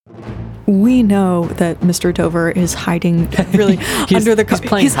We know that Mr. Dover is hiding really under the car. He's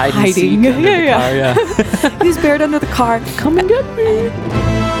playing hide and seek hiding. under the car, yeah. He's buried under the car. Come and get me.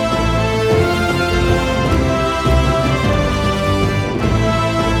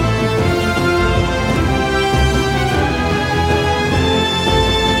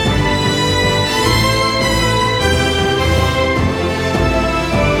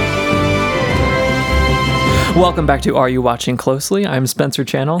 Welcome back to Are You Watching Closely? I'm Spencer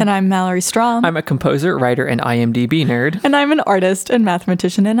Channel. And I'm Mallory Strom. I'm a composer, writer, and IMDb nerd. And I'm an artist and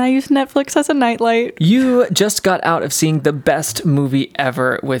mathematician, and I use Netflix as a nightlight. You just got out of seeing the best movie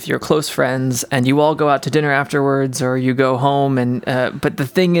ever with your close friends, and you all go out to dinner afterwards, or you go home, and but the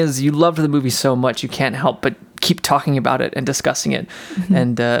thing is, you loved the movie so much you can't help but keep talking about it and discussing it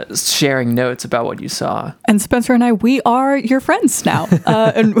and sharing notes about what you saw. And Spencer and I, we are your friends now.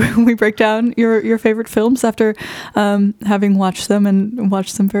 And we break down your favorite films after having watched them and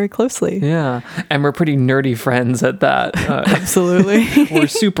watched them very closely. Yeah. And we're pretty nerdy friends at that. Absolutely. We're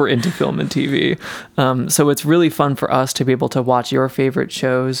super into film and TV. So it's really fun for us to be able to watch your favorite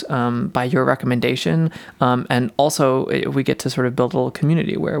shows by your recommendation. And also we get to sort of build a little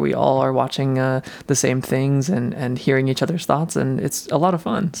community where we all are watching the same things and hearing each other's thoughts, and it's a lot of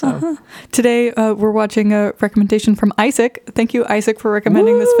fun. So Today we're watching a recommendation from Isaac. Thank you, Isaac, for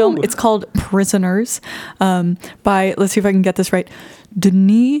recommending this film. It's called Prisoners by, let's see if I can get this right,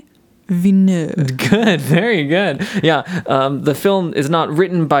 Denis Villeneuve. Good, very good. Yeah, the film is not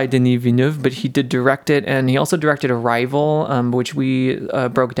written by Denis Villeneuve, but he did direct it, and he also directed Arrival, which we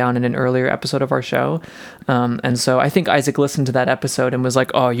broke down in an earlier episode of our show. And so I think Isaac listened to that episode and was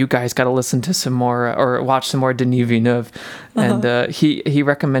like, "Oh, you guys got to listen to some more or watch some more Denis Villeneuve." And he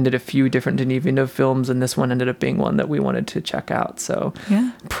recommended a few different Denis Villeneuve films, and this one ended up being one that we wanted to check out. So,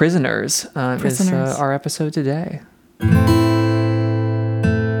 yeah, Prisoners is our episode today.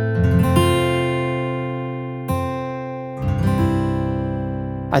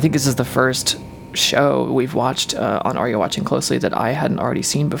 I think this is the first show we've watched on Are You Watching Closely that I hadn't already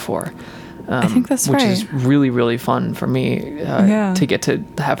seen before. I think that's which right. is really, really fun for me to get to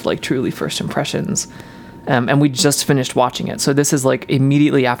have like truly first impressions. And we just finished watching it. So this is like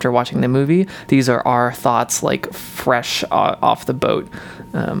immediately after watching the movie. These are our thoughts, like fresh off the boat,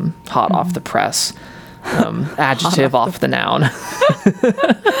 hot off the press, adjective off the noun. I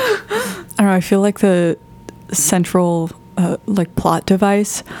don't know. I feel like the central like plot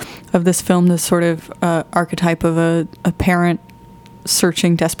device of this film, this sort of archetype of a parent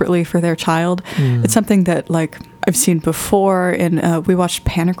searching desperately for their child. It's something that like I've seen before, and we watched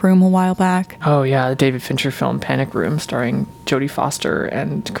Panic Room a while back. Oh yeah, the David Fincher film Panic Room, starring Jodie Foster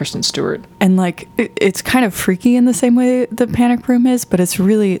and Kristen Stewart. And like it's kind of freaky in the same way that Panic Room is, but it's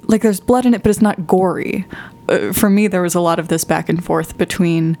really like there's blood in it, but it's not gory. For me, there was a lot of this back and forth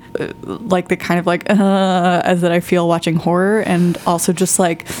between like the kind of like as that I feel watching horror, and also just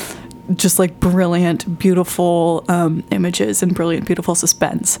like brilliant, beautiful images and brilliant, beautiful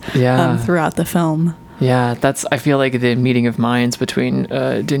suspense throughout the film. Yeah, I feel like the meeting of minds between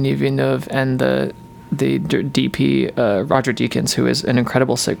Denis Villeneuve and the DP, Roger Deakins, who is an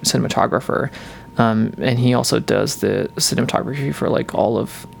incredible cinematographer. And he also does the cinematography for like all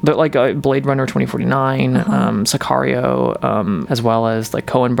of the like Blade Runner 2049, Sicario, as well as like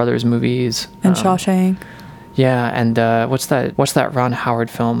Coen Brothers movies. And Shawshank. Yeah, and what's that Ron Howard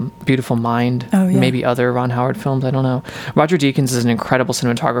film? Beautiful Mind. Oh, yeah. Maybe other Ron Howard films. I don't know. Roger Deakins is an incredible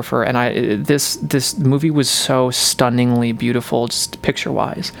cinematographer, and this movie was so stunningly beautiful, just picture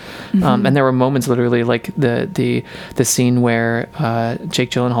wise. And there were moments, literally, like the scene where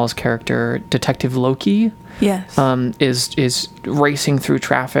Jake Gyllenhaal's character, Detective Loki, yes, is racing through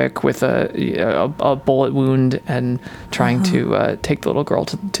traffic with a bullet wound and trying to take the little girl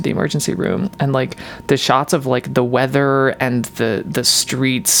to the emergency room, and like the shots of like the weather and the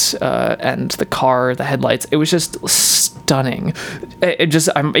streets and the car, the headlights, it was just stunning.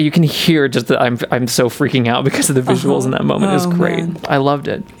 You can hear just that I'm so freaking out because of the visuals in that moment. It was great. Man. I loved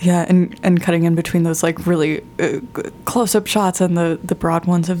it. Yeah, and cutting in between those like really close-up shots and the broad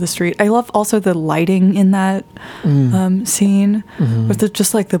ones of the street. I love also the lighting in that scene with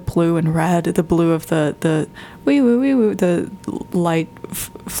just like the blue and red, the blue of the light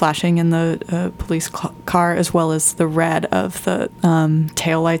flashing in the police car, as well as the red of the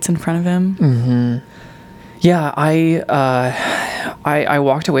tail lights in front of him. Yeah, I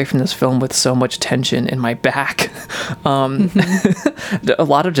walked away from this film with so much tension in my back, a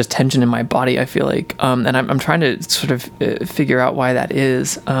lot of just tension in my body, I feel like, and I'm trying to sort of figure out why that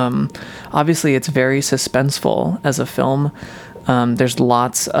is. Obviously, it's very suspenseful as a film, There's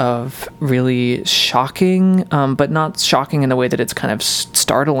lots of really shocking, but not shocking in the way that it's kind of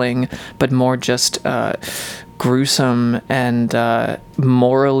startling, but more just gruesome and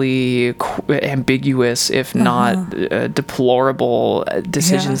morally ambiguous, if not deplorable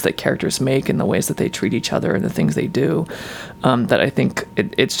decisions that characters make and the ways that they treat each other and the things they do, that I think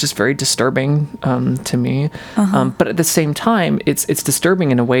it's just very disturbing to me. But at the same time, it's disturbing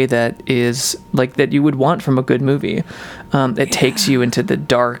in a way that is like that you would want from a good movie. It takes you into the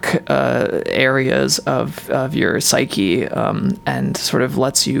dark areas of your psyche, and sort of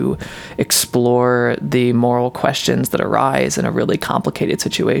lets you explore the moral questions that arise in a really complicated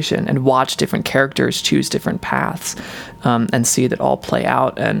situation, and watch different characters choose different paths, and see that all play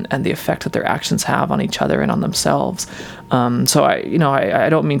out, and the effect that their actions have on each other and on themselves. So I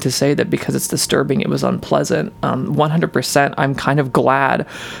don't mean to say that because it's disturbing it was unpleasant. 100% I'm kind of glad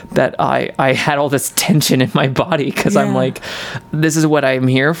that I had all this tension in my body, because I'm like, this is what I'm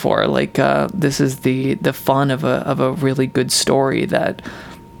here for. Like, this is the fun of a really good story that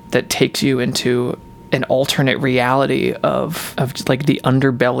takes you into an alternate reality of like the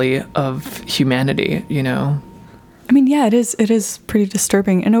underbelly of humanity, you know? I mean, yeah, it is pretty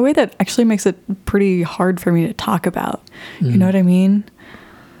disturbing in a way that actually makes it pretty hard for me to talk about. You know what I mean?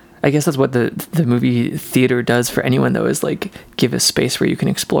 I guess that's what the movie theater does for anyone, though, is like give a space where you can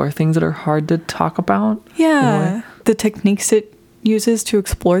explore things that are hard to talk about. Yeah. The techniques it uses to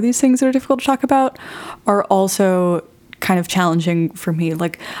explore these things that are difficult to talk about are also kind of challenging for me.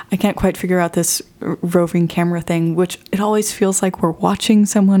 Like, I can't quite figure out this roving camera thing, which it always feels like we're watching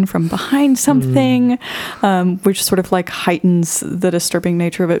someone from behind something, which sort of like heightens the disturbing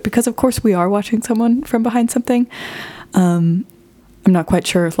nature of it, because of course we are watching someone from behind something. I'm not quite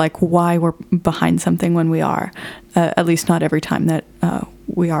sure like why we're behind something when we are, at least not every time that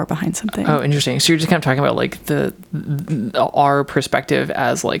we are behind something. Oh, interesting. So you're just kind of talking about like our perspective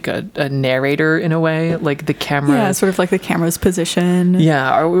as like a narrator in a way, like the camera. Yeah, sort of like the camera's position.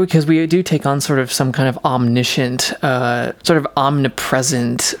 Yeah, because we do take on sort of some kind of omniscient, sort of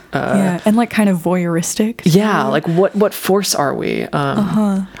omnipresent. Yeah, and like kind of voyeuristic. Yeah, like what force are we?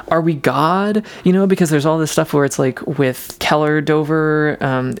 Are we God? You know, because there's all this stuff where it's like with Keller Dover,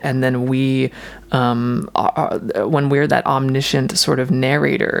 and then we. When we're that omniscient sort of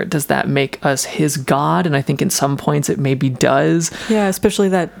narrator, does that make us his God? And I think in some points it maybe does. Yeah, especially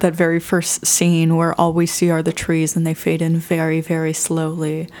that very first scene where all we see are the trees and they fade in very, very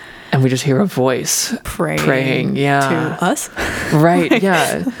slowly. And we just hear a voice praying, yeah. To us? Right,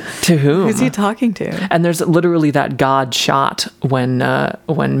 yeah. To whom? Who's he talking to? And there's literally that God shot when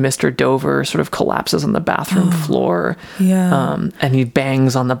Mr. Dover sort of collapses on the bathroom floor. Yeah. And he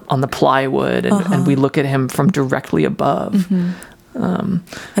bangs on the plywood, and we look at him from directly above. And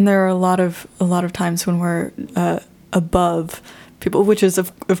there are a lot of times when we're above people, which is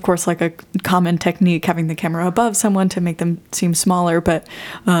of course like a common technique, having the camera above someone to make them seem smaller, but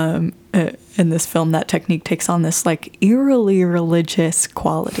in this film that technique takes on this like eerily religious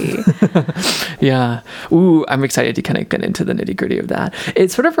quality. Yeah. Ooh, I'm excited to kind of get into the nitty-gritty of that.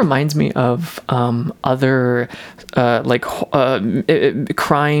 It sort of reminds me of other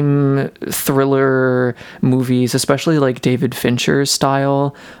crime thriller movies, especially like David Fincher's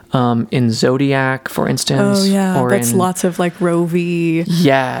style, in Zodiac, for instance. Oh yeah, or that's lots of like Rovey.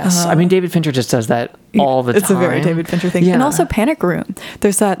 Yes. I mean, David Fincher just does that all the time. It's a very David Fincher thing. Yeah. And also Panic Room.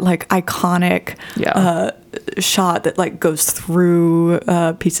 There's that like iconic shot that like goes through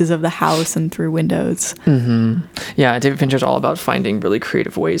pieces of the house and through windows. Yeah, David Fincher's all about finding really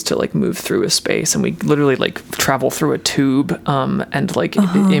creative ways to like move through a space, and we literally like travel through a tube and like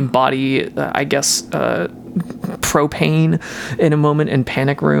embody I guess propane in a moment in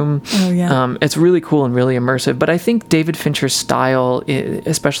Panic Room. Oh yeah. It's really cool and really immersive, but I think David Fincher's style,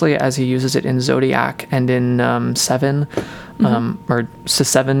 especially as he uses it in Zodiac and in Seven, or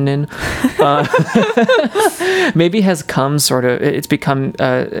Seven, maybe has come sort of, it's become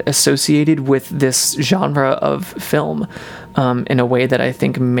associated with this genre of film in a way that I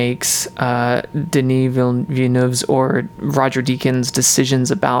think makes Denis Villeneuve's or Roger Deakins'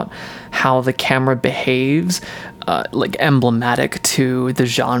 decisions about how the camera behaves like emblematic to the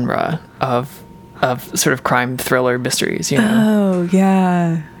genre of sort of crime thriller mysteries, you know? Oh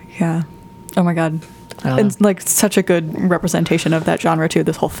yeah. Oh my god. It's like such a good representation of that genre too,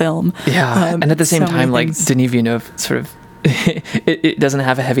 this whole film. Yeah. And at the same so time, like things. Denis Villeneuve sort of it doesn't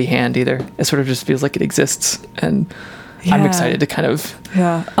have a heavy hand either. It sort of just feels like it exists, and I'm Yeah. excited to kind of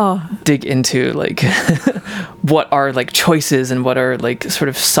Yeah. Oh, dig into like what are like choices and what are like sort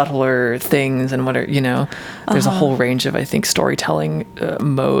of subtler things and what are, you know, there's a whole range of, I think, storytelling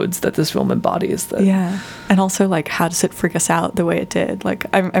modes that this film embodies. That yeah. And also, like, how does it freak us out the way it did? Like,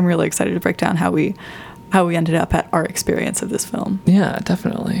 I'm really excited to break down how we ended up at our experience of this film. Yeah,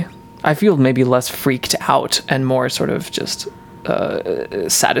 definitely. I feel maybe less freaked out and more sort of just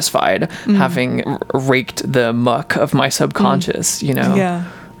satisfied having raked the muck of my subconscious, you know? Yeah.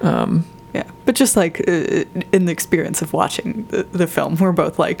 Yeah. But just like in the experience of watching the film, we're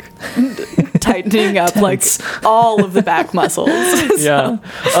both like tightening up like all of the back muscles. Yeah.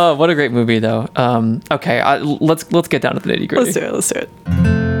 Oh, what a great movie, though. Okay, let's get down to the nitty gritty. Let's do it.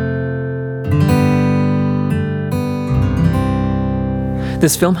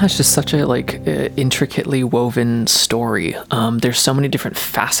 This film has just such a intricately woven story. There's so many different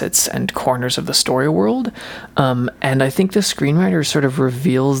facets and corners of the story world, and I think the screenwriter sort of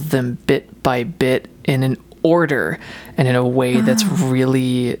reveals them bit by bit in an order and in a way that's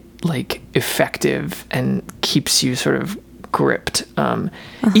really like effective and keeps you sort of gripped,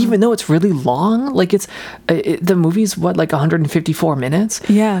 even though it's really long. Like the movie's like 154 minutes.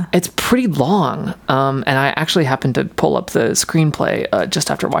 Yeah, it's pretty long. And I actually happened to pull up the screenplay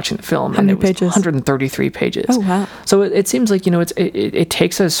just after watching the film. How many it was pages? 133 pages. Oh wow. So it seems like, you know, it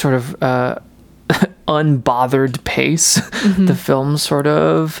takes a sort of unbothered pace. The film sort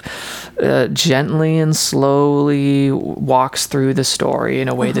of gently and slowly walks through the story in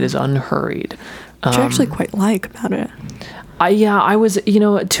a way that is unhurried. Which I actually quite like about it. I was, you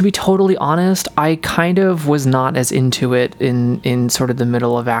know, to be totally honest, I kind of was not as into it in sort of the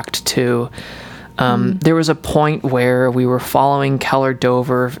middle of Act 2. There was a point where we were following Keller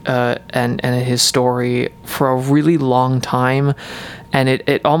Dover and his story for a really long time, and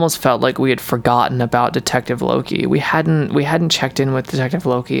it almost felt like we had forgotten about Detective Loki. We hadn't checked in with Detective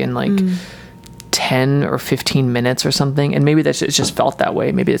Loki in like 10 or 15 minutes or something, and maybe it just felt that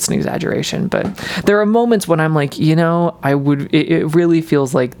way. Maybe it's an exaggeration, but there are moments when I'm like, you know, it really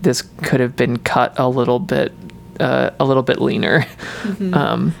feels like this could have been cut a little bit leaner.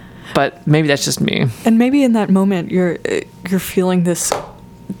 But maybe that's just me. And maybe in that moment you're feeling this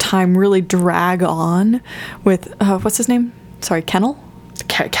time really drag on with what's his name? Sorry, Keller?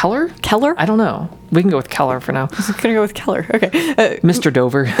 Keller? I don't know. We can go with Keller for now. I'm gonna go with Keller. Okay. Mr.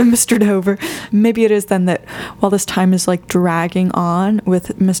 Dover. Mr. Dover. Maybe it is then that while this time is like dragging on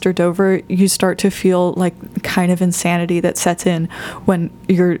with Mr. Dover, you start to feel like kind of insanity that sets in when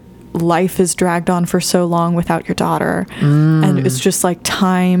your life is dragged on for so long without your daughter. And it's just like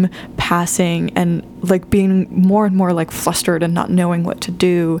time passing and like being more and more like flustered and not knowing what to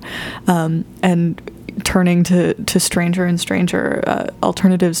do, and turning to stranger and stranger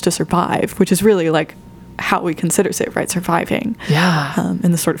alternatives to survive, which is really like how we consider it, right? Surviving. Yeah.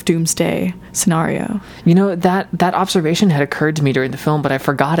 In the sort of doomsday scenario. You know, that observation had occurred to me during the film, but I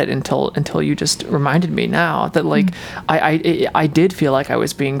forgot it until you just reminded me now that like I did feel like I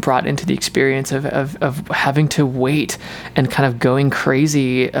was being brought into the experience of having to wait and kind of going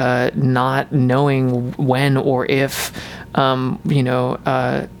crazy, not knowing when or if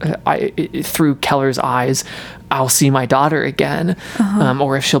through Keller's eyes I'll see my daughter again,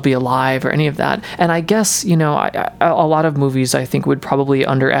 or if she'll be alive or any of that. And I guess, you know, a lot of movies I think would probably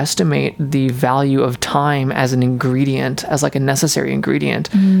underestimate the value of time as an ingredient, as like a necessary ingredient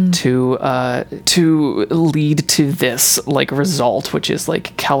to lead to this like result, which is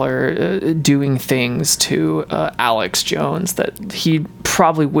like Keller doing things to Alex Jones that he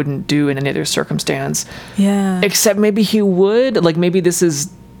probably wouldn't do in any other circumstance. Yeah. Except maybe he would. Like maybe this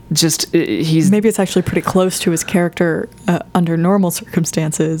is just maybe it's actually pretty close to his character under normal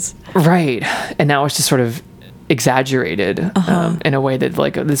circumstances, right? And now it's just sort of exaggerated in a way that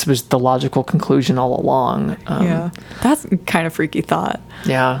like this was the logical conclusion all along. Yeah, that's kind of freaky thought.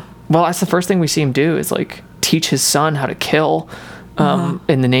 Yeah, well, that's the first thing we see him do is like teach his son how to kill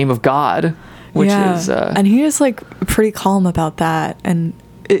in the name of God, which is and he is like pretty calm about that, and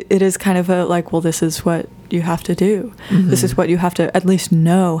it is kind of a like, well, this is what you have to do. This is what you have to at least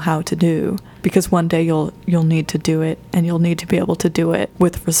know how to do, because one day you'll need to do it, and you'll need to be able to do it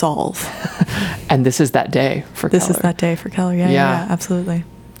with resolve. And this is that day for Keller. This is that day for Keller. Yeah, absolutely.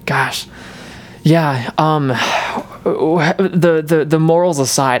 Gosh. Yeah. The morals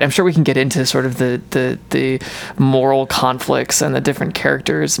aside, I'm sure we can get into sort of the moral conflicts and the different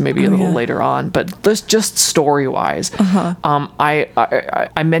characters maybe a little later on, but this just story wise,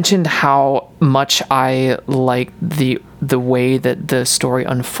 I mentioned how much I like the way that the story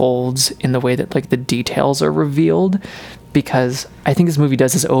unfolds in the way that like the details are revealed. because I think this movie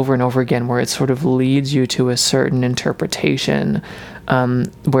does this over and over again, where it sort of leads you to a certain interpretation,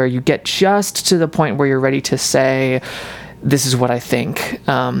 where you get just to the point where you're ready to say, this is what I think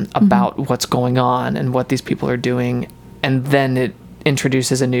about what's going on and what these people are doing. And then it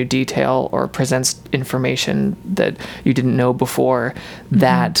introduces a new detail or presents information that you didn't know before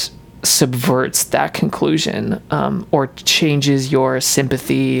that subverts that conclusion, or changes your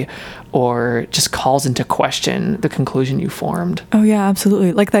sympathy, or just calls into question the conclusion you formed. Oh yeah,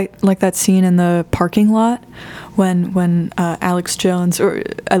 absolutely. Like that scene in the parking lot when Alex Jones, or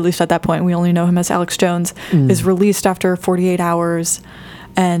at least at that point we only know him as Alex Jones, is released after 48 hours,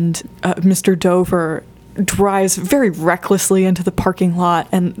 and Mr. Dover drives very recklessly into the parking lot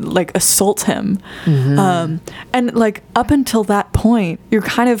and like assaults him. And like up until that point, you're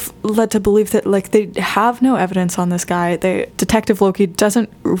kind of led to believe that like they have no evidence on this guy. Detective Loki doesn't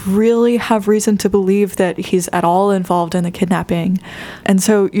really have reason to believe that he's at all involved in the kidnapping. And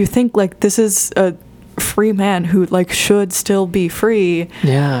so you think like this is a free man who like should still be free.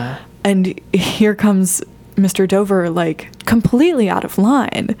 Yeah. And here comes Mr. Dover like completely out of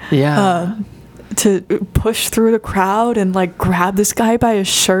line. Yeah. To push through the crowd and like grab this guy by his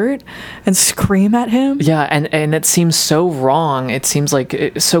shirt and scream at him. Yeah, and it seems so wrong. It seems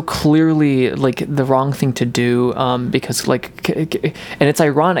like so clearly like the wrong thing to do, because like, and it's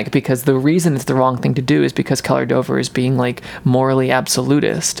ironic because the reason it's the wrong thing to do is because Keller Dover is being like morally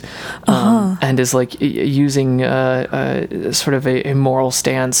absolutist, and is like using sort of a moral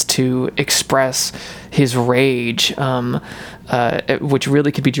stance to express his rage, which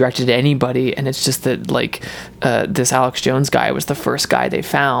really could be directed at anybody. And it's just that like this Alex Jones guy was the first guy they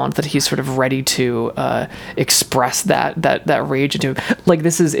found that he's sort of ready to express that rage into. Like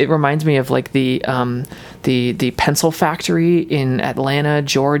it reminds me of like the pencil factory in Atlanta,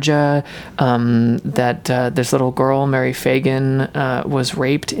 Georgia, that this little girl, Mary Fagan, was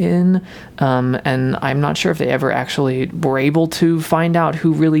raped in. And I'm not sure if they ever actually were able to find out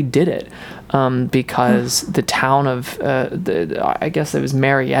who really did it. Because the town of, I guess it was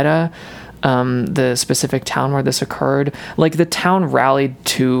Marietta, the specific town where this occurred, like the town rallied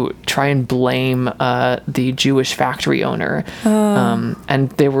to try and blame the Jewish factory owner. And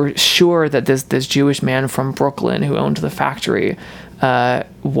they were sure that this Jewish man from Brooklyn who owned the factory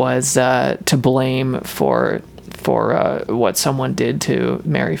was to blame for what someone did to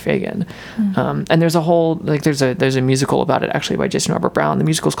Mary Fagan. And there's a whole like there's a musical about it actually by Jason Robert Brown. The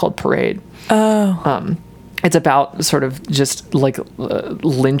musical's called Parade. It's about sort of just like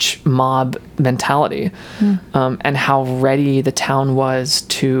lynch mob mentality, and how ready the town was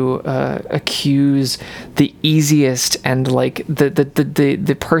to accuse the easiest and like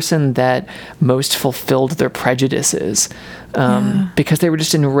the person that most fulfilled their prejudices, because they were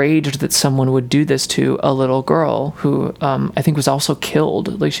just enraged that someone would do this to a little girl who I think was also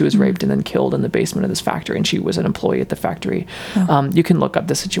killed. Like she was raped and then killed in the basement of this factory, and she was an employee at the factory. You can look up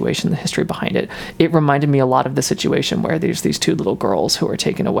the situation, the history behind it. It reminded me a lot of the situation where there's these two little girls who are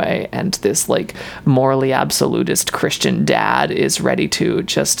taken away, and this like morally absolutist Christian dad is ready to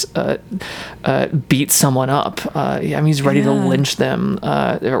just beat someone up. I mean, he's ready to lynch them,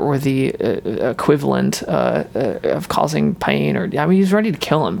 or the equivalent of causing pain, or I mean, he's ready to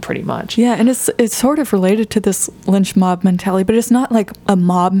kill him pretty much. Yeah, and it's sort of related to this lynch mob mentality, but it's not like a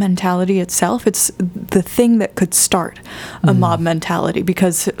mob mentality itself. It's the thing that could start a mob mentality,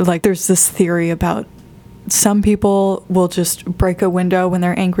 because like there's this theory about some people will just break a window when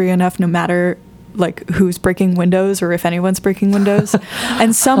they're angry enough, no matter like who's breaking windows or if anyone's breaking windows.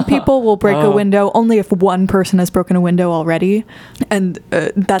 And some people will break a window only if one person has broken a window already. And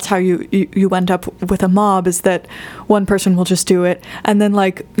that's how you end up with a mob, is that one person will just do it, and then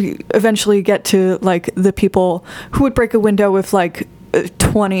like eventually get to like the people who would break a window if like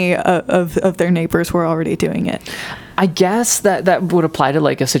 20 of their neighbors were already doing it. I guess that would apply to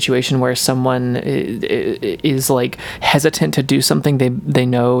like a situation where someone is like hesitant to do something they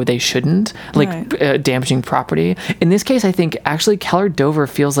know they shouldn't, like right. Damaging property. In this case, I think actually Keller Dover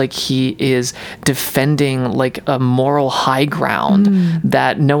feels like he is defending like a moral high ground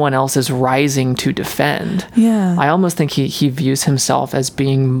that no one else is rising to defend. Yeah, I almost think he views himself as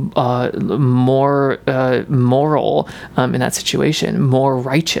being more moral in that situation, more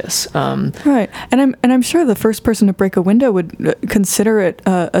righteous. Right, and I'm sure the first person to break a window would consider it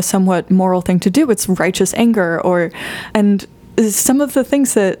a somewhat moral thing to do. It's righteous anger, and some of the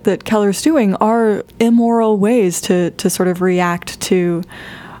things that Keller's doing are immoral ways to sort of react to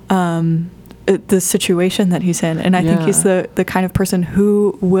the situation that he's in. And I think he's the kind of person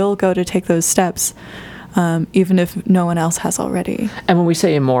who will go to take those steps, even if no one else has already. And when we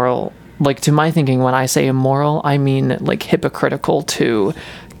say immoral like to my thinking, when I say immoral, I mean like hypocritical to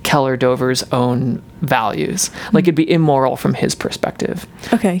Keller Dover's own values. Like it'd be immoral from his perspective.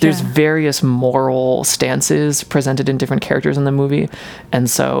 Okay. There's various moral stances presented in different characters in the movie. And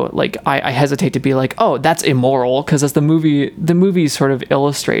so like I hesitate to be like, oh, that's immoral, because as the movie sort of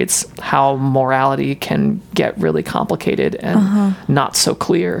illustrates how morality can get really complicated and not so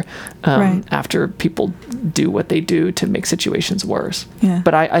clear after people do what they do to make situations worse. Yeah.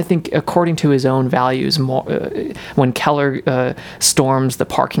 But I think according to his own values, when Keller storms the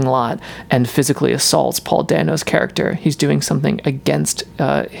parking lot and physically assaults Paul Dano's character, he's doing something against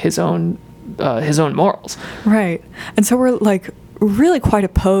his own morals. Right. And so we're like really quite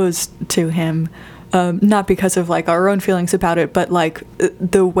opposed to him, not because of like our own feelings about it, but like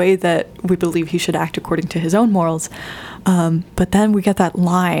the way that we believe he should act according to his own morals. But then we get that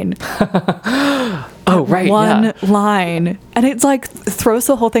line. One line. And it's like throws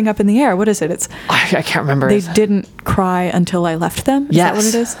the whole thing up in the air. What is it? I can't remember. They didn't cry until I left them. Is that what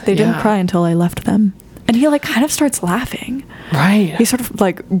it is? They didn't cry until I left them. And he like kind of starts laughing. Right. He sort of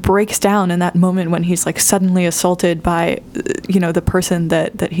like breaks down in that moment when he's like suddenly assaulted by, the person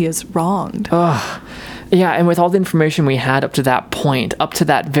that he has wronged. Ugh. Yeah, and with all the information we had up to that point, up to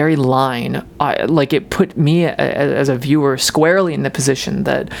that very line, it put me as a viewer squarely in the position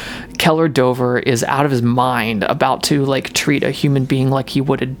that Keller Dover is out of his mind, about to like treat a human being like he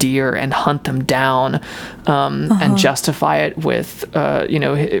would a deer and hunt them down, and justify it with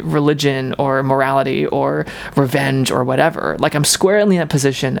religion or morality or revenge or whatever. Like I'm squarely in that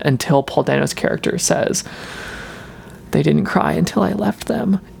position until Paul Dano's character says, "They didn't cry until I left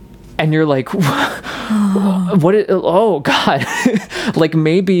them." And you're like, oh God, like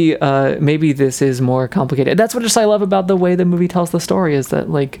maybe this is more complicated. That's what I love about the way the movie tells the story, is that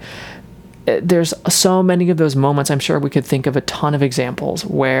like there's so many of those moments. I'm sure we could think of a ton of examples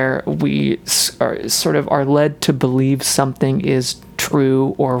where we are led to believe something is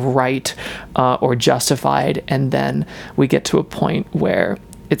true or right or justified, and then we get to a point where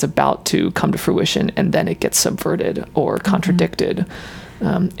it's about to come to fruition, and then it gets subverted or contradicted.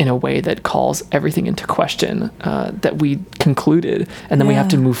 In a way that calls everything into question that we concluded. And then we have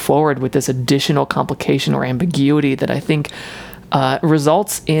to move forward with this additional complication or ambiguity that I think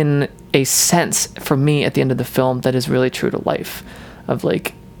results in a sense for me at the end of the film that is really true to life. Of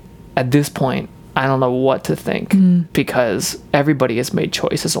like, at this point, I don't know what to think, because everybody has made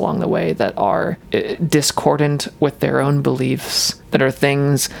choices along the way that are discordant with their own beliefs, that are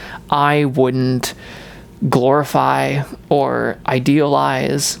things I wouldn't glorify or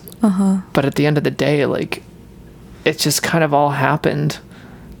idealize, but at the end of the day, like, it just kind of all happened.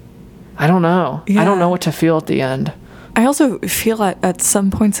 I don't know. I don't know what to feel at the end. I also feel at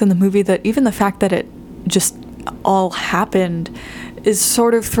some points in the movie that even the fact that it just all happened is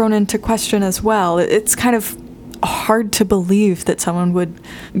sort of thrown into question as well. It's kind of hard to believe that someone would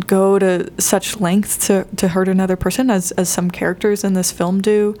go to such lengths to hurt another person as some characters in this film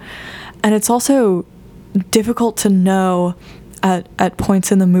do. And it's also difficult to know at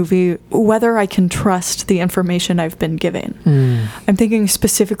points in the movie whether I can trust the information I've been given. I'm thinking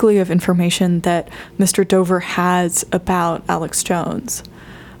specifically of information that Mr. Dover has about Alex Jones,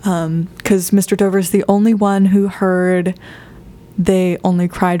 because Mr. Dover's the only one who heard "They only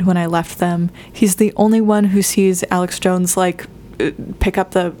cried when I left them." He's the only one who sees Alex Jones like pick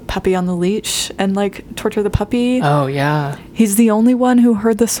up the puppy on the leash and like torture the puppy. Oh yeah. He's the only one who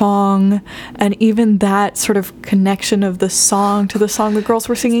heard the song, and even that sort of connection of the song to the song the girls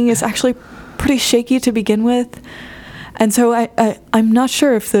were singing is actually pretty shaky to begin with. And so I'm not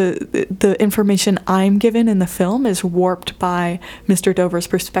sure if the information I'm given in the film is warped by Mr. Dover's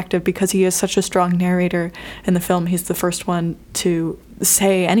perspective, because he is such a strong narrator in the film. He's the first one to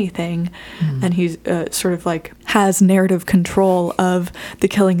say anything, and he's sort of like has narrative control of the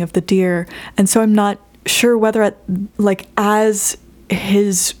killing of the deer. And so I'm not sure whether as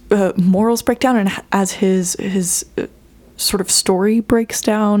his morals break down and as his sort of story breaks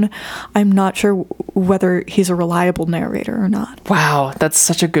down, I'm not sure whether he's a reliable narrator or not. Wow, that's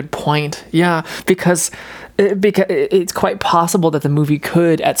such a good point. Yeah, because it's quite possible that the movie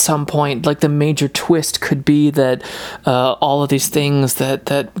could, at some point, like the major twist could be that all of these things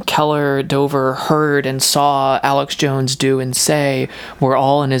that Keller Dover heard and saw Alex Jones do and say were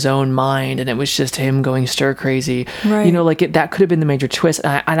all in his own mind, and it was just him going stir crazy. Right. You know, like that could have been the major twist.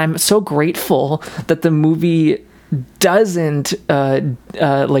 And I'm so grateful that the movie doesn't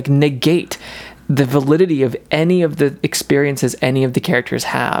negate the validity of any of the experiences any of the characters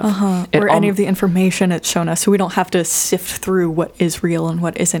have, or any of the information it's shown us, so we don't have to sift through what is real and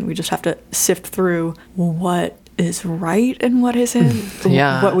what isn't. We just have to sift through what is right and what isn't.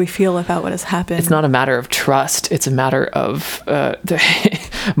 Yeah. What we feel about what has happened. It's not a matter of trust. It's a matter of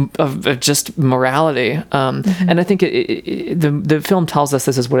of just morality. And I think the film tells us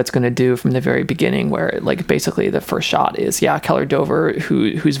this is what it's going to do from the very beginning, where like basically the first shot is Keller Dover,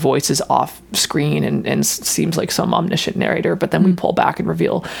 whose voice is off screen and seems like some omniscient narrator, but then we pull back and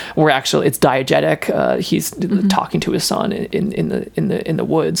reveal we're actually it's diegetic. He's talking to his son in the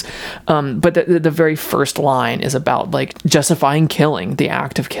woods. But the very first line is about like justifying killing, the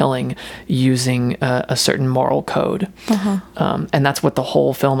act of killing, using a certain moral code. And that's what the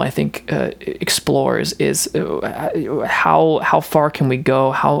whole film, I think, explores is how far can we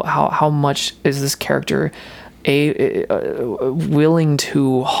go? How much is this character willing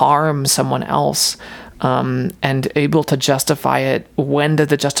to harm someone else? And able to justify it? When do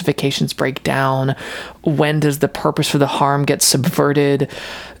the justifications break down? When does the purpose for the harm get subverted?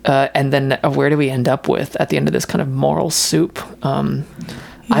 And then where do we end up with at the end of this kind of moral soup?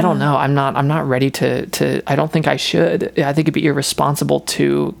 I don't know. I'm not ready to I don't think I should. I think it'd be irresponsible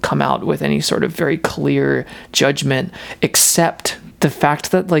to come out with any sort of very clear judgment, except the fact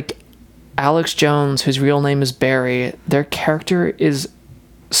that like Alex Jones, whose real name is Barry, their character is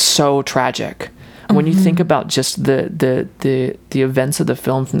so tragic. When you think about just the events of the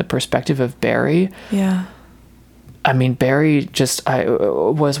film from the perspective of Barry, I mean, Barry just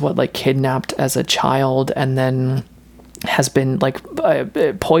was kidnapped as a child and then has been like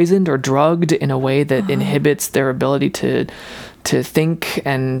poisoned or drugged in a way that inhibits their ability to think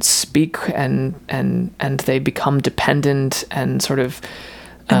and speak, and they become dependent and sort of.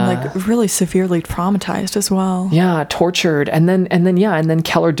 And like really severely traumatized as well. Yeah, tortured, and then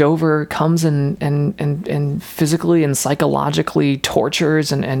Keller Dover comes and physically and psychologically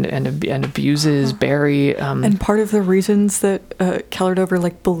tortures and abuses Barry. And part of the reasons that Keller Dover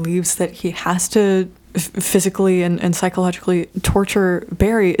like believes that he has to physically and psychologically torture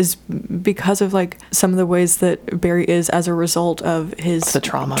Barry is because of like some of the ways that Barry is as a result of his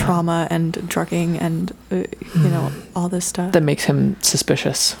trauma and drugging and all this stuff that makes him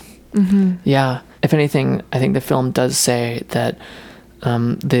suspicious. Yeah, if anything, I think the film does say that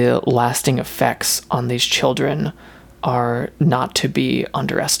the lasting effects on these children are not to be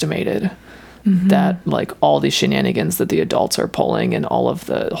underestimated. That like all these shenanigans that the adults are pulling and all of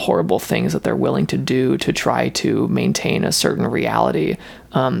the horrible things that they're willing to do to try to maintain a certain reality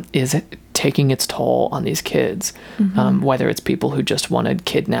is taking its toll on these kids, whether it's people who just want to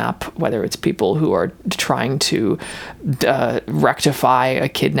kidnap, whether it's people who are trying to rectify a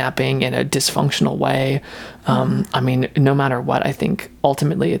kidnapping in a dysfunctional way. I mean, no matter what, I think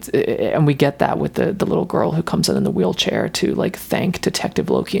ultimately and we get that with the little girl who comes in the wheelchair to like thank Detective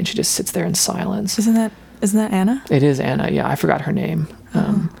Loki, and she just sits there in silence. Isn't that Anna? It is Anna. Yeah, I forgot her name.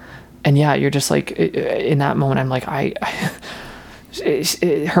 And yeah, you're just like in that moment, I'm like,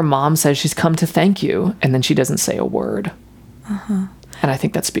 her mom says she's come to thank you, and then she doesn't say a word. And I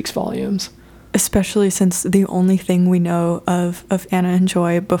think that speaks volumes. Especially since the only thing we know of Anna and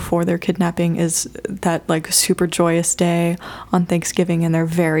Joy before their kidnapping is that like super joyous day on Thanksgiving, and they're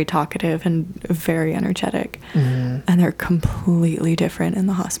very talkative and very energetic, and they're completely different in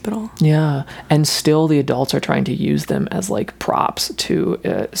the hospital. Yeah, and still the adults are trying to use them as like props to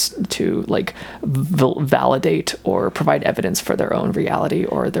like validate or provide evidence for their own reality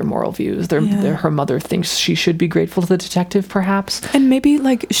or their moral views. Her mother thinks she should be grateful to the detective, perhaps, and maybe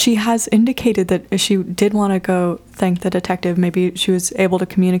like she has indicated that she did want to go thank the detective. Maybe she was able to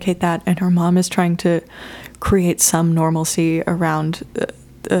communicate that, and her mom is trying to create some normalcy around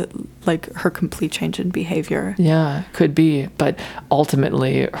like her complete change in behavior. Yeah, could be, but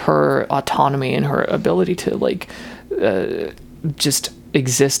ultimately her autonomy and her ability to like just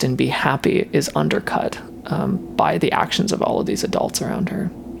exist and be happy is undercut by the actions of all of these adults around her.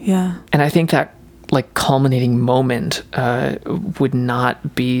 Yeah, and I think that like culminating moment would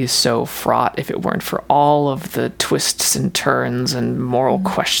not be so fraught if it weren't for all of the twists and turns and moral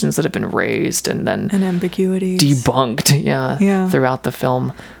questions that have been raised and then ambiguities debunked throughout the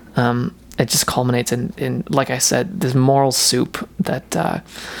film. It just culminates in like I said, this moral soup that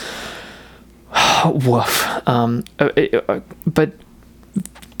woof, but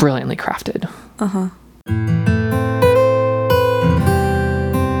brilliantly crafted.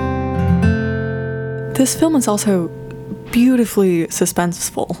 This film is also beautifully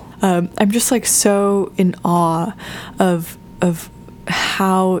suspenseful. I'm just like so in awe of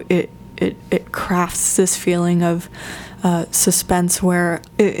how it crafts this feeling of suspense, where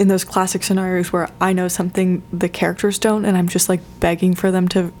in those classic scenarios where I know something the characters don't, and I'm just like begging for them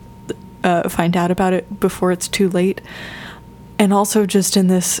to find out about it before it's too late. and also just in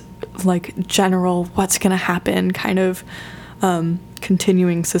this like general what's going to happen kind of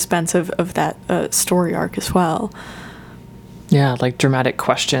continuing suspense of that story arc as well. Yeah, like dramatic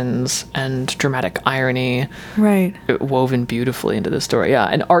questions and dramatic irony, right, woven beautifully into the story. Yeah,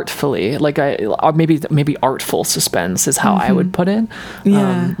 and artfully, like maybe artful suspense is how I would put it.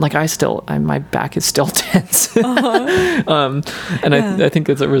 Yeah, like my back is still tense, and I think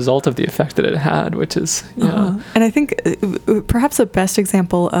it's a result of the effect that it had, which is And I think perhaps the best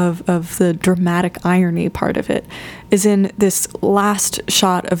example of the dramatic irony part of it is in this last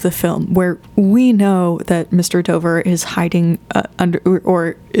shot of the film where we know that Mr. Dover is hiding under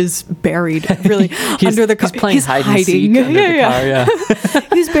or is buried really under the car. He's playing hide and seek under the car, yeah.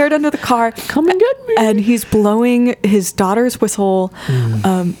 He's buried under the car. Come and get me. And he's blowing his daughter's whistle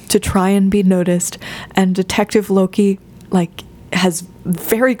to try and be noticed. And Detective Loki has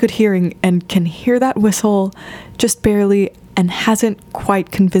very good hearing and can hear that whistle just barely and hasn't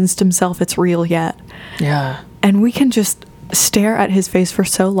quite convinced himself it's real yet. Yeah. And we can just stare at his face for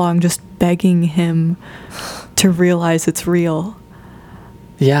so long, just begging him to realize it's real.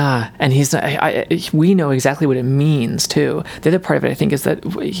 Yeah, and we know exactly what it means too. The other part of it, I think, is that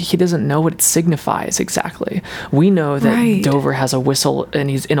he doesn't know what it signifies exactly. We know that Dover has a whistle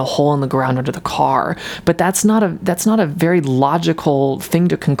and he's in a hole in the ground under the car, but that's not a very logical thing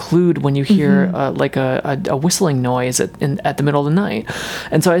to conclude when you hear a whistling noise at the middle of the night.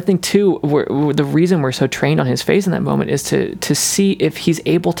 And so I think too, the reason we're so trained on his face in that moment is to see if he's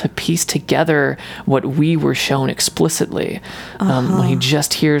able to piece together what we were shown explicitly when he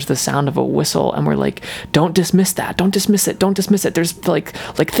just hears the sound of a whistle, and we're like, don't dismiss that, don't dismiss it, there's like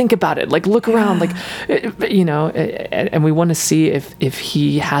think about it, like look around, and we want to see if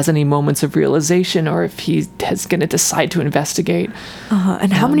he has any moments of realization or if he is going to decide to investigate.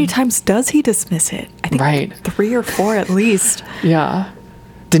 And how many times does he dismiss it? I think 3 or 4 at least. Yeah.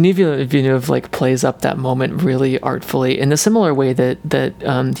 Denis Villeneuve plays up that moment really artfully in a similar way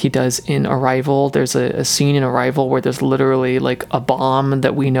that he does in Arrival. There's a scene in Arrival where there's literally a bomb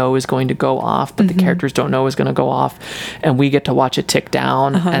that we know is going to go off, but the characters don't know is going to go off, and we get to watch it tick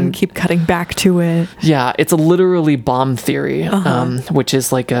down and keep cutting back to it. Yeah, it's literally bomb theory, which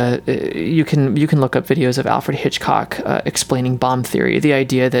is you can look up videos of Alfred Hitchcock explaining bomb theory. The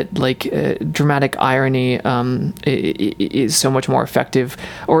idea that dramatic irony is so much more effective.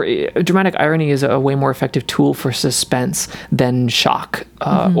 Or dramatic irony is a way more effective tool for suspense than shock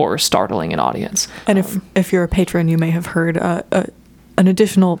or startling an audience. And if you're a patron, you may have heard an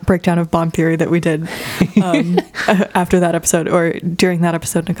additional breakdown of bomb theory that we did after that episode, or during that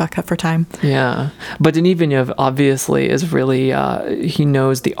episode, and it got cut for time. Yeah, but Denis Villeneuve obviously is really he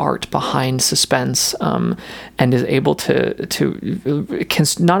knows the art behind suspense, and is able to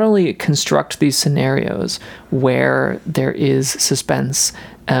not only construct these scenarios where there is suspense,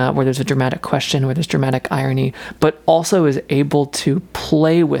 where there's a dramatic question, where there's dramatic irony, but also is able to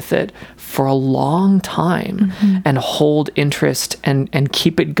play with it for a long time and hold interest and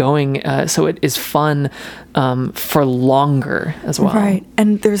keep it going, so it is fun for longer as well. Right.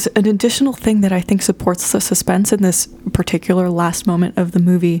 And there's an additional thing that I think supports the suspense in this particular last moment of the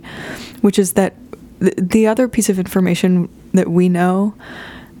movie, which is that the other piece of information that we know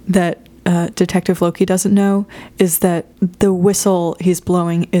that Detective Loki doesn't know is that the whistle he's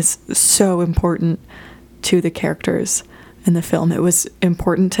blowing is so important to the characters in the film. It was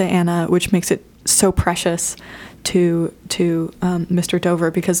important to Anna, which makes it so precious to Mr. Dover,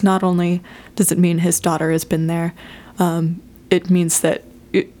 because not only does it mean his daughter has been there, it means that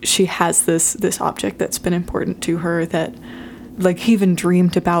she has this object that's been important to her, that he even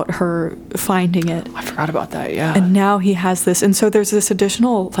dreamed about her finding it. I forgot about that, yeah. And now he has this. And so there's this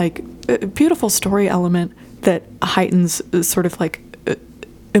additional, beautiful story element that heightens sort of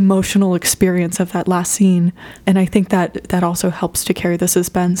emotional experience of that last scene, and I think that also helps to carry the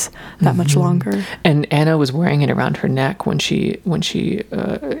suspense that much longer. And Anna was wearing it around her neck when she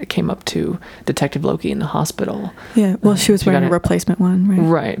came up to Detective Loki in the hospital. Yeah, well, she was wearing a replacement one, right?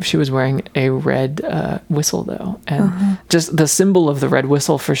 Right, she was wearing a red whistle though, and just the symbol of the red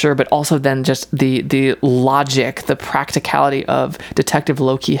whistle for sure, but also then just the logic, the practicality of Detective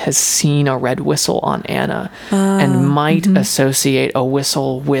Loki has seen a red whistle on Anna and might associate a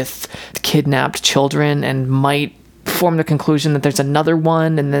whistle with kidnapped children, and might form the conclusion that there's another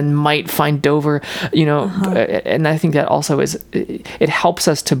one, and then might find Dover, and I think that also it helps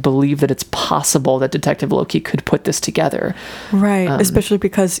us to believe that it's possible that Detective Loki could put this together. Right, especially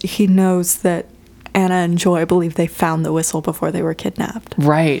because he knows that Anna and Joy believe they found the whistle before they were kidnapped.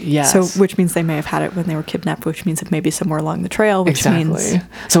 Right, yes. So, which means they may have had it when they were kidnapped, which means it may be somewhere along the trail, which means...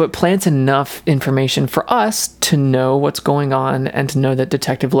 So it plants enough information for us to know what's going on and to know that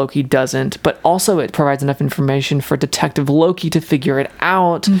Detective Loki doesn't, but also it provides enough information for Detective Loki to figure it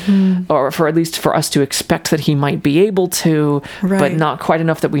out, or for at least for us to expect that he might be able to, but not quite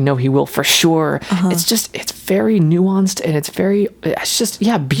enough that we know he will for sure. It's very nuanced, and it's just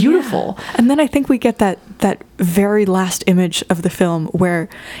beautiful. Yeah. And then I think we get that very last image of the film where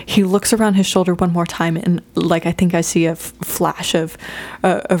he looks around his shoulder one more time, and like I think I see a flash of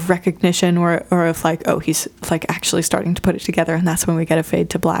recognition or of like, oh, he's like actually starting to put it together, and that's when we get a fade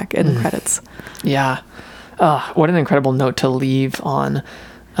to black in the credits. Yeah. What an incredible note to leave on.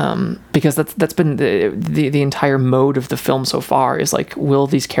 Because that's been the entire mode of the film so far, is like, will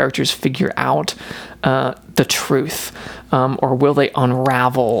these characters figure out the truth, or will they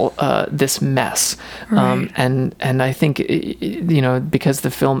unravel this mess? And I think, because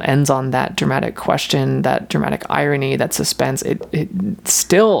the film ends on that dramatic question, that dramatic irony, that suspense, it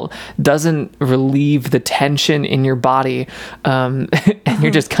still doesn't relieve the tension in your body, and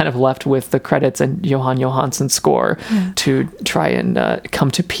you're just kind of left with the credits and Johan Johansson's score to try and come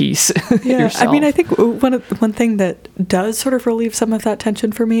to peace. Yourself. I mean, I think one thing that does sort of relieve some of that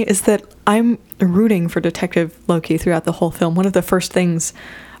tension for me is that I'm rooting for Detective Loki throughout the whole film. One of the first things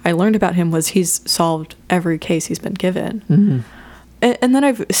I learned about him was he's solved every case he's been given. And then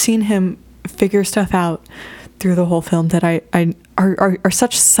I've seen him figure stuff out through the whole film that are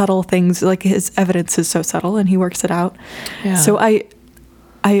such subtle things. Like, his evidence is so subtle and he works it out. So I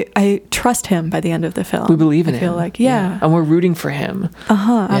trust him by the end of the film. We believe in him. I feel like, and we're rooting for him.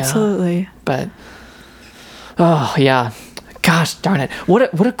 Absolutely. But, gosh darn it! What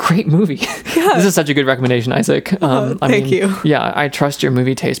a great movie! This is such a good recommendation, Isaac. Thank you. Yeah, I trust your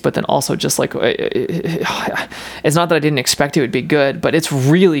movie taste, but then also just like, it's not that I didn't expect it would be good, but it's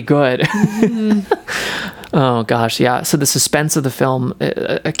really good. Oh gosh, yeah. So the suspense of the film,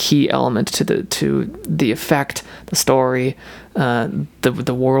 a key element to the effect, the story,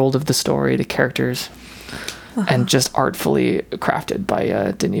 the world of the story, the characters, and just artfully crafted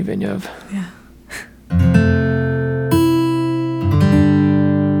by Denis Villeneuve. Yeah.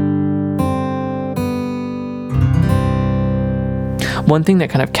 One thing that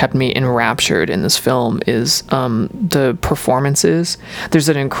kind of kept me enraptured in this film is the performances. There's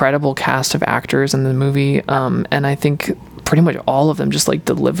an incredible cast of actors in the movie, and I think pretty much all of them just like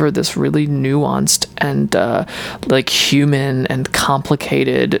deliver this really nuanced and like human and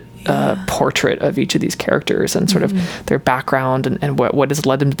complicated portrait of each of these characters, and sort of their background and what has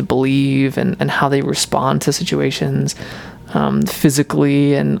led them to believe, and how they respond to situations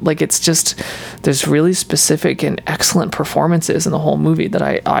physically. And like, it's just, there's really specific and excellent performances in the whole movie that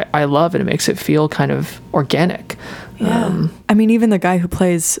I love, and it makes it feel kind of organic. I mean, even the guy who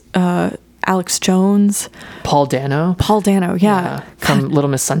plays Alex Jones, Paul Dano, from Little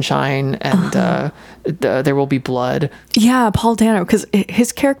Miss Sunshine and There Will Be Blood. Paul Dano, because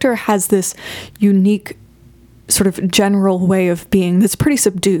his character has this unique sort of general way of being that's pretty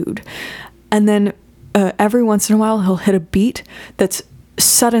subdued, and then every once in a while he'll hit a beat that's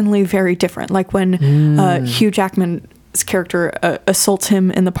suddenly very different, like when Hugh Jackman's character assaults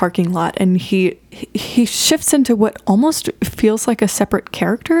him in the parking lot, and he shifts into what almost feels like a separate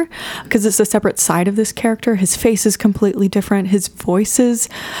character, because it's a separate side of this character. His face is completely different, his voice is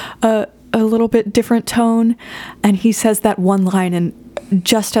a little bit different tone, and he says that one line, and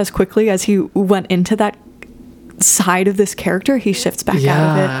just as quickly as he went into that side of this character, he shifts back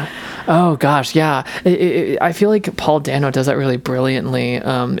out of it. Oh gosh, yeah. I feel like Paul Dano does that really brilliantly.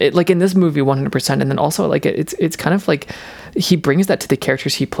 Like in this movie, 100%, and then also like it's kind of like he brings that to the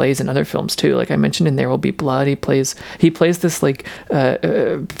characters he plays in other films too. Like I mentioned in There Will Be Blood, he plays this like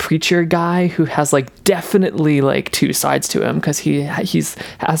preacher guy who has like definitely like two sides to him, because he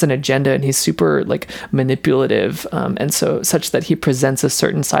has an agenda, and he's super like manipulative, and so such that he presents a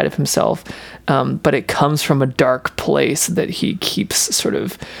certain side of himself, but it comes from a dark place that he keeps sort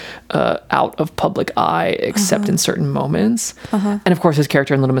of out of public eye, except in certain moments. And of course his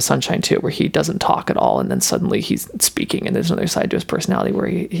character in Little Miss Sunshine too, where he doesn't talk at all, and then suddenly he's speaking, and there's another side to his personality where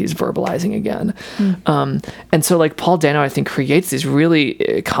he's verbalizing again. And so like Paul Dano, I think, creates these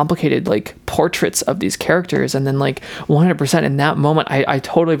really complicated like portraits of these characters, and then like 100% in that moment I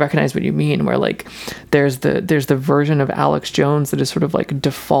totally recognize what you mean, where like there's the version of Alex Jones that is sort of like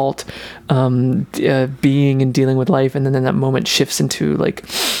default being and dealing with life, and then in that moment shifts into like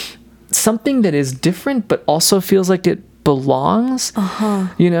something that is different but also feels like it belongs,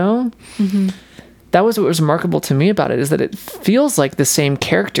 you know? that was what was remarkable to me about it, is that it feels like the same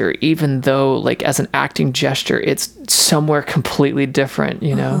character, even though like as an acting gesture, it's somewhere completely different,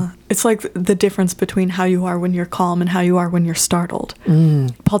 you know? It's like the difference between how you are when you're calm and how you are when you're startled.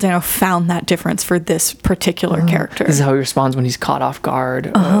 Paul Dano found that difference for this particular character. This is how he responds when he's caught off guard,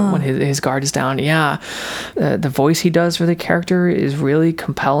 when his guard is down. Yeah. The voice he does for the character is really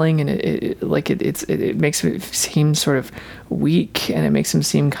compelling, and it makes him seem sort of weak, and it makes him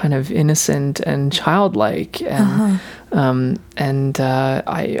seem kind of innocent and childlike. And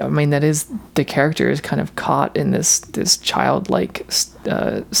I mean, that is, the character is kind of caught in this childlike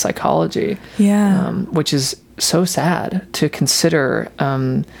psychology, which is so sad to consider.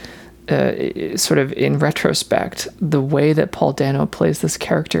 Sort of in retrospect, the way that Paul Dano plays this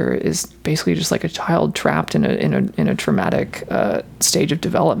character is basically just like a child trapped in a traumatic stage of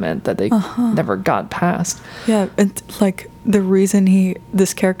development that they never got past. Yeah, and like the reason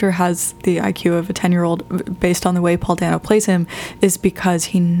this character has the IQ of a 10-year-old based on the way Paul Dano plays him is because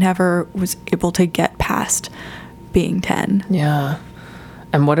he never was able to get past being 10. Yeah.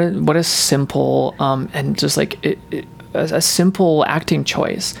 And what a simple and just like a simple acting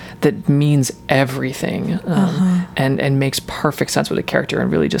choice that means everything, and makes perfect sense with a character, and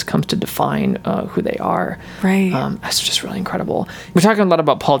really just comes to define who they are. Right. That's just really incredible. We're talking a lot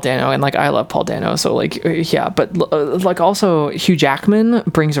about Paul Dano, and like I love Paul Dano, so like yeah, but like also Hugh Jackman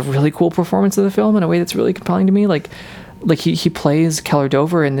brings a really cool performance to the film in a way that's really compelling to me. Like he plays Keller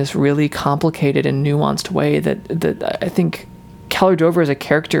Dover in this really complicated and nuanced way that I think Keller Dover as a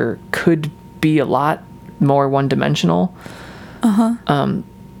character could be a lot more one-dimensional.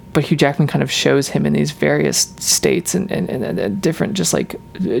 But Hugh Jackman kind of shows him in these various states and different just like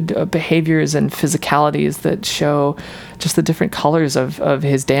behaviors and physicalities that show just the different colors of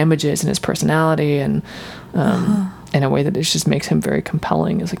his damages and his personality, and in a way that it just makes him very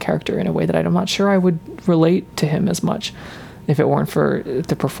compelling as a character, in a way that I'm not sure I would relate to him as much if it weren't for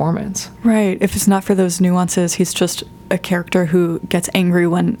the performance. Right. If it's not for those nuances, he's just a character who gets angry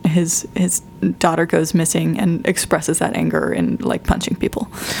when his daughter goes missing and expresses that anger in like punching people.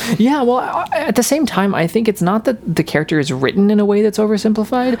 Yeah, well, at the same time, I think it's not that the character is written in a way that's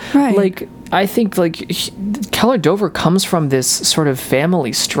oversimplified. Right. Like, I think like Keller Dover comes from this sort of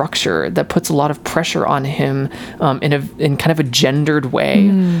family structure that puts a lot of pressure on him in kind of a gendered way,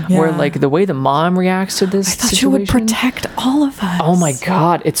 where like the way the mom reacts to this situation. She would protect all of us. Oh my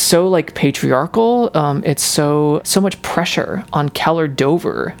God, it's so like patriarchal. It's so much pressure on Keller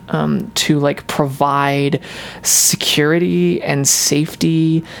Dover to like provide security and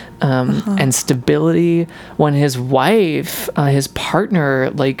safety and stability, when his wife, his partner,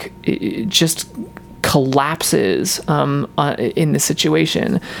 like just collapses in the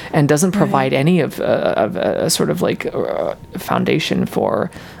situation and doesn't provide any of a sort of like foundation for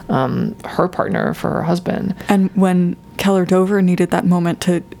her partner, for her husband. And when Keller Dover needed that moment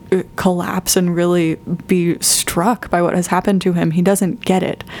to collapse and really be struck by what has happened to him, he doesn't get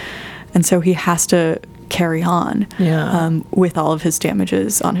it. And so he has to carry on with all of his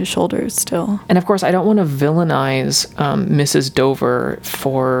damages on his shoulders still. And of course, I don't want to villainize Mrs. Dover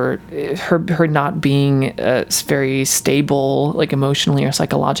for her not being very stable, like emotionally or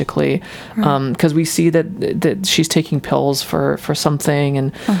psychologically, because we see that she's taking pills for something,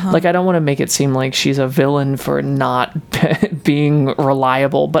 and like I don't want to make it seem like she's a villain for not being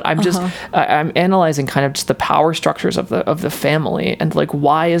reliable, but I'm just I'm analyzing kind of just the power structures of the family, and like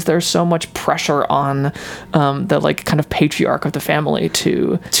why is there so much pressure on the like kind of patriarch of the family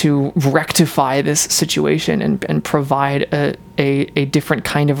to rectify this situation and provide a different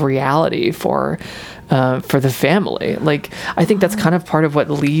kind of reality for the family. Like, I think that's kind of part of what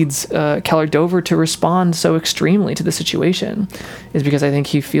leads Keller Dover to respond so extremely to the situation, is because I think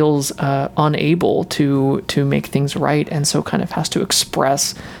he feels unable to make things right, and so kind of has to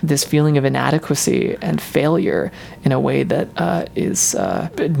express this feeling of inadequacy and failure in a way that is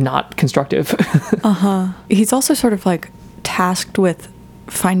not constructive. He's also sort of like tasked with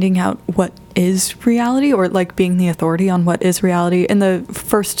finding out what is reality, or like being the authority on what is reality. In the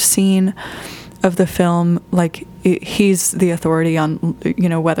first scene of the film, like he's the authority on, you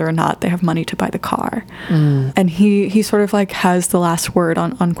know, whether or not they have money to buy the car. And he sort of like has the last word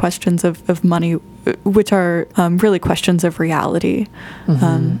on questions of money, which are really questions of reality.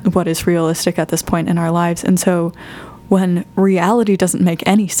 What is realistic at this point in our lives? And so when reality doesn't make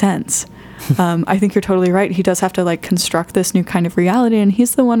any sense, I think you're totally right. He does have to like construct this new kind of reality, and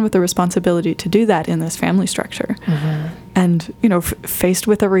he's the one with the responsibility to do that in this family structure. And, you know, faced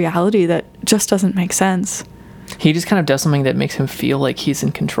with a reality that just doesn't make sense. He just kind of does something that makes him feel like he's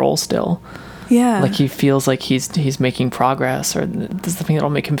in control still. Yeah. Like he feels like he's making progress, or there's something that'll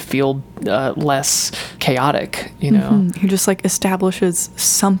make him feel less chaotic, you know? He just like establishes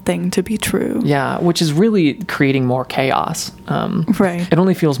something to be true. Yeah, which is really creating more chaos. Right. It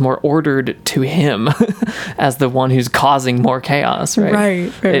only feels more ordered to him as the one who's causing more chaos, right?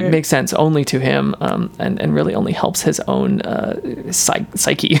 Right. It makes sense only to him, and really only helps his own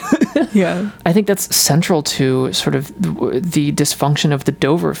psyche. Yeah. I think that's central to sort of the dysfunction of the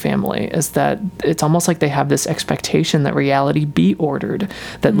Dover family, is that it's almost like they have this expectation that reality be ordered,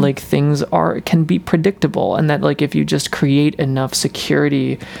 that like things can be predictable, and that like if you just create enough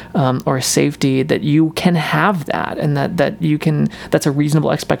security or safety, that you can have that, and that you can, that's a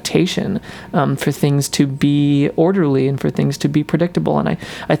reasonable expectation for things to be orderly and for things to be predictable. And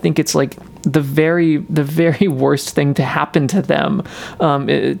I think it's like the very worst thing to happen to them,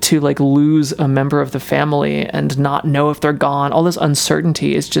 to like lose a member of the family and not know if they're gone. All this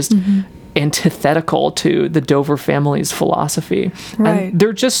uncertainty is just antithetical to the Dover family's philosophy. Right. And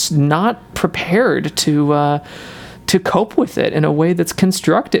they're just not prepared to cope with it in a way that's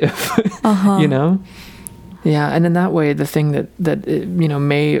constructive. You know? Yeah, and in that way, the thing that you know,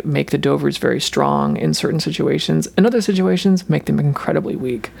 may make the Dovers very strong in certain situations, in other situations make them incredibly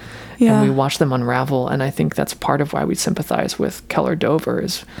weak. Yeah. And we watch them unravel, and I think that's part of why we sympathize with Keller Dover,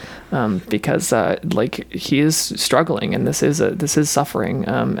 is because like he is struggling, and this is suffering,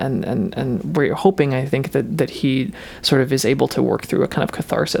 and we're hoping, I think, that he sort of is able to work through a kind of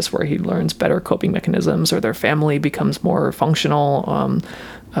catharsis where he learns better coping mechanisms, or their family becomes more functional.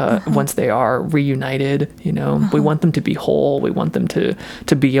 Once they are reunited, you know, we want them to be whole. We want them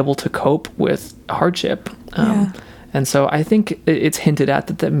to be able to cope with hardship. And so I think it's hinted at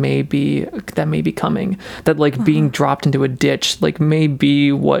that may be coming, that like being dropped into a ditch, like may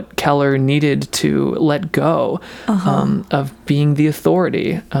be what Keller needed to let go of being the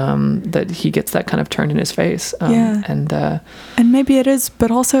authority, that he gets that kind of turned in his face. And maybe it is,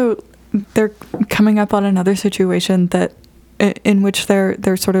 but also they're coming up on another situation that in which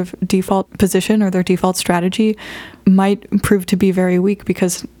their sort of default position or their default strategy might prove to be very weak,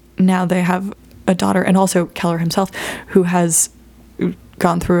 because now they have a daughter, and also Keller himself, who has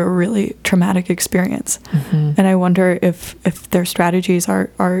gone through a really traumatic experience. And I wonder if their strategies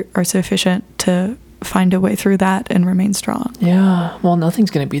are sufficient to find a way through that and remain strong. Yeah, well,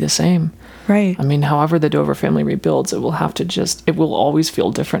 nothing's going to be the same. Right. I mean, however the Dover family rebuilds, it will always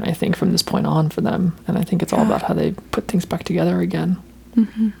feel different, I think, from this point on for them. And I think it's all about how they put things back together again.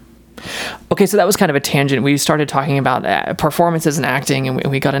 Okay, so that was kind of a tangent. We started talking about performances and acting,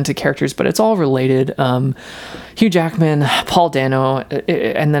 and we got into characters, but it's all related. Hugh Jackman, Paul Dano,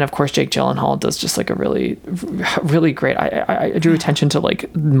 and then of course Jake Gyllenhaal does just like a really, really great. I drew attention to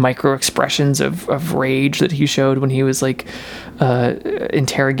like micro expressions of rage that he showed when he was like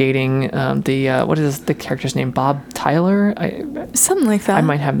interrogating what is the character's name? Bob Tyler? Something like that. I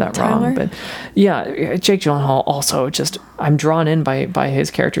might have that wrong, but yeah, Jake Gyllenhaal also just, I'm drawn in by his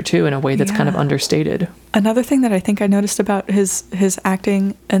character too, in a way that's kind of understated. Another thing that I think I noticed about his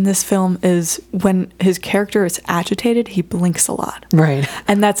acting in this film is when his character is agitated, he blinks a lot. Right.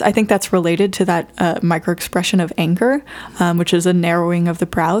 And I think that's related to that micro expression of anger, which is a narrowing of the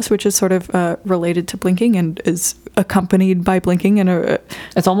brows, which is sort of related to blinking and is accompanied by blinking. And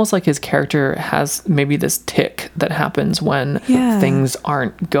it's almost like his character has maybe this tick that happens when things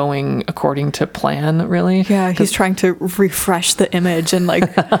aren't going according to plan, really. Yeah, he's trying to refresh the image and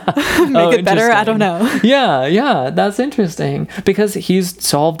like make it better. I don't know. Yeah, that's interesting, because he's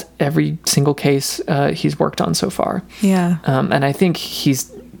solved every single case he's worked on so far. Yeah. And I think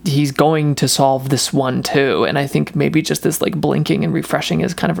he's going to solve this one too. And I think maybe just this like blinking and refreshing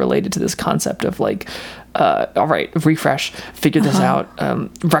is kind of related to this concept of like, all right, refresh, figure this out,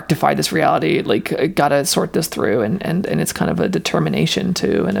 rectify this reality, like gotta sort this through, and it's kind of a determination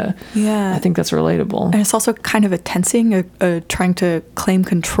too, and I think that's relatable. And it's also kind of a tensing, trying to claim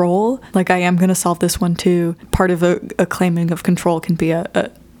control. Like, I am gonna solve this one too. Part of a claiming of control can be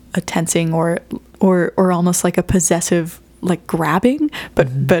a tensing or almost like a possessive, like grabbing, but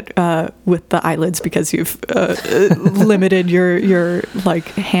with the eyelids, because you've limited your like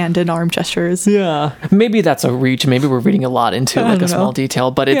hand and arm gestures. Yeah, maybe that's a reach. Maybe we're reading a lot into like a small detail,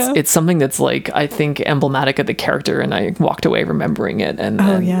 but it's something that's like, I think, emblematic of the character, and I walked away remembering it, and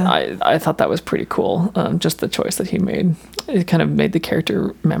I thought that was pretty cool. Just the choice that he made, it kind of made the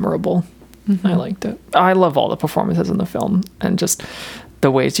character memorable. I liked it. I love all the performances in the film, and just the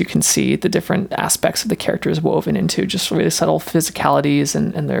ways you can see the different aspects of the characters woven into just really subtle physicalities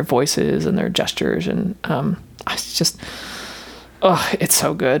and their voices and their gestures. And it's just, it's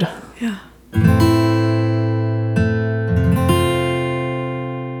so good. Yeah.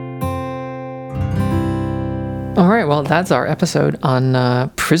 All right, well, that's our episode on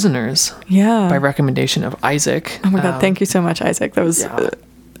Prisoners Yeah. by recommendation of Isaac. Oh my God, thank you so much, Isaac. That was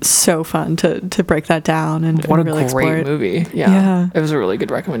so fun to break that down and what and really a great explore it. movie. Yeah. It was a really good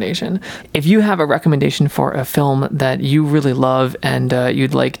recommendation. If you have a recommendation for a film that you really love and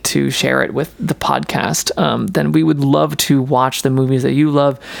you'd like to share it with the podcast, then we would love to watch the movies that you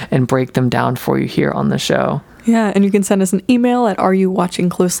love and break them down for you here on the show. Yeah, and you can send us an email at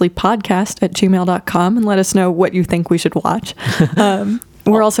areyouwatchingcloselypodcast@gmail.com and let us know what you think we should watch.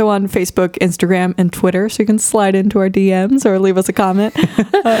 We're also on Facebook, Instagram, and Twitter, so you can slide into our DMs or leave us a comment.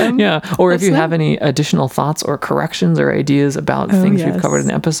 Or if you have any additional thoughts or corrections or ideas about things we've covered in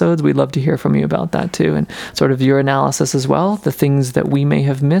episodes, we'd love to hear from you about that too, and sort of your analysis as well, the things that we may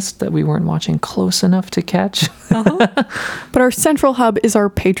have missed that we weren't watching close enough to catch. But our central hub is our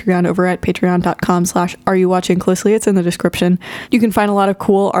Patreon over at patreon.com/areyouwatchingclosely. It's in the description. You can find a lot of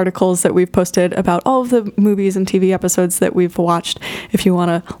cool articles that we've posted about all of the movies and TV episodes that we've watched. If you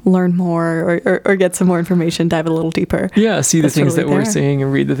want to learn more or get some more information, dive a little deeper. Yeah, see the things totally that we're there. seeing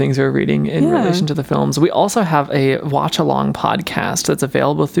and read the things we're reading in relation to the films. We also have a watch-along podcast that's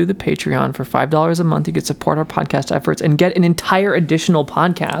available through the Patreon for $5 a month. You can support our podcast efforts and get an entire additional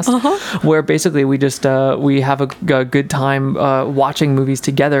podcast where basically we just we have a good time watching movies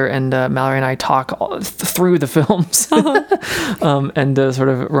together, and Mallory and I talk through the films and sort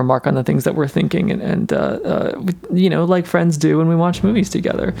of remark on the things that we're thinking and like friends do when we watch movies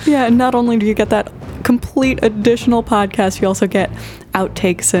together. Yeah, and not only do you get that complete additional podcast, you also get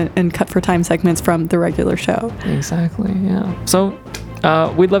outtakes and cut for time segments from the regular show. Exactly, yeah. So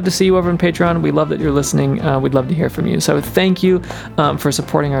we'd love to see you over on Patreon. We love that you're listening. We'd love to hear from you. So thank you for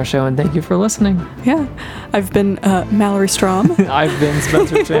supporting our show, and thank you for listening. Yeah, I've been Mallory Strom. I've been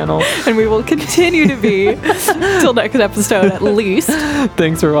Spencer Channel. And we will continue to be till next episode at least.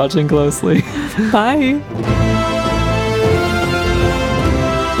 Thanks for watching closely. Bye.